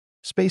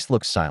Space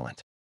looks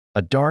silent.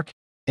 A dark,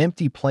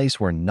 empty place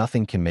where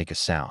nothing can make a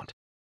sound.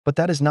 But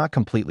that is not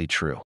completely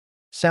true.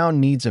 Sound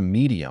needs a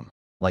medium,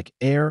 like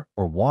air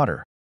or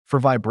water,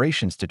 for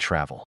vibrations to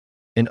travel.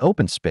 In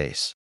open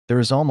space, there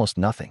is almost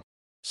nothing.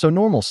 So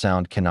normal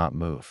sound cannot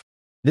move.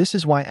 This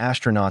is why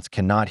astronauts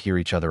cannot hear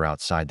each other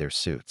outside their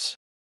suits.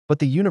 But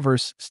the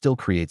universe still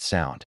creates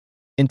sound.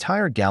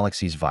 Entire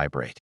galaxies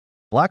vibrate.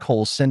 Black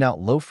holes send out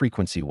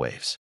low-frequency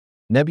waves.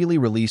 Nebulae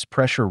release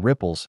pressure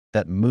ripples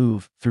that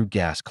move through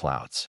gas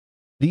clouds.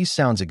 These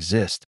sounds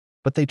exist,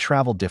 but they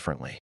travel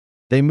differently.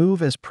 They move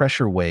as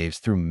pressure waves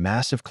through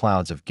massive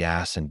clouds of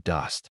gas and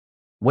dust.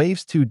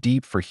 Waves too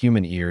deep for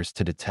human ears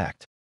to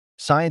detect.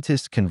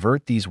 Scientists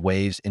convert these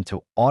waves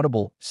into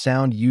audible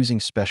sound using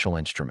special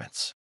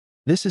instruments.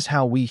 This is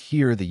how we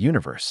hear the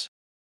universe.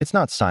 It's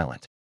not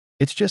silent.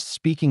 It's just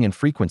speaking in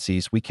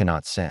frequencies we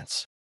cannot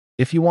sense.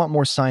 If you want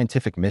more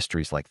scientific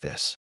mysteries like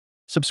this,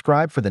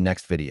 subscribe for the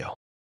next video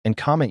and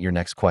comment your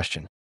next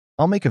question.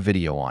 I'll make a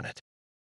video on it.